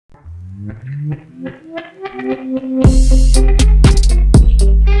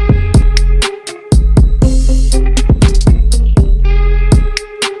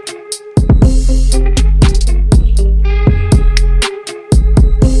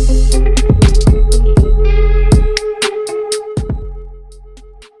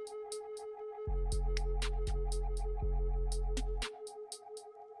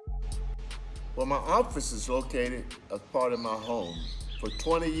Well, my office is located as part of my home. For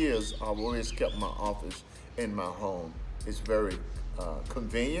 20 years, I've always kept my office in my home. It's very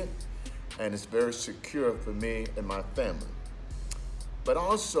convenient and it's very secure for me and my family. But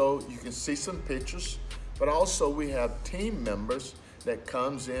also, you can see some pictures, but also we have team members that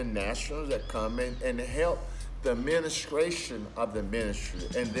comes in, nationals that come in and help the administration of the ministry,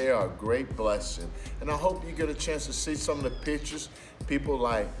 and they are a great blessing. And I hope you get a chance to see some of the pictures. People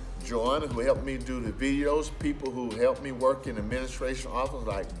like Joanna, who helped me do the videos, people who helped me work in the administration office,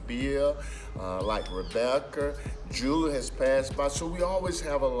 like Bill, like Rebecca, Julie has passed by. So we always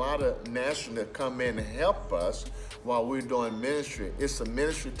have a lot of nationals that come in and help us while we're doing ministry. It's a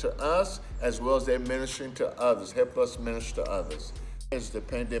ministry to us as well as they're ministering to others, help us minister to others. As the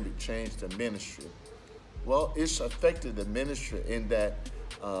pandemic changed the ministry, well, it's affected the ministry in that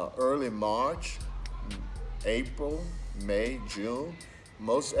early March, April, May, June,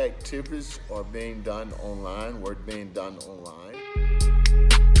 most activities are being done online, work being done online.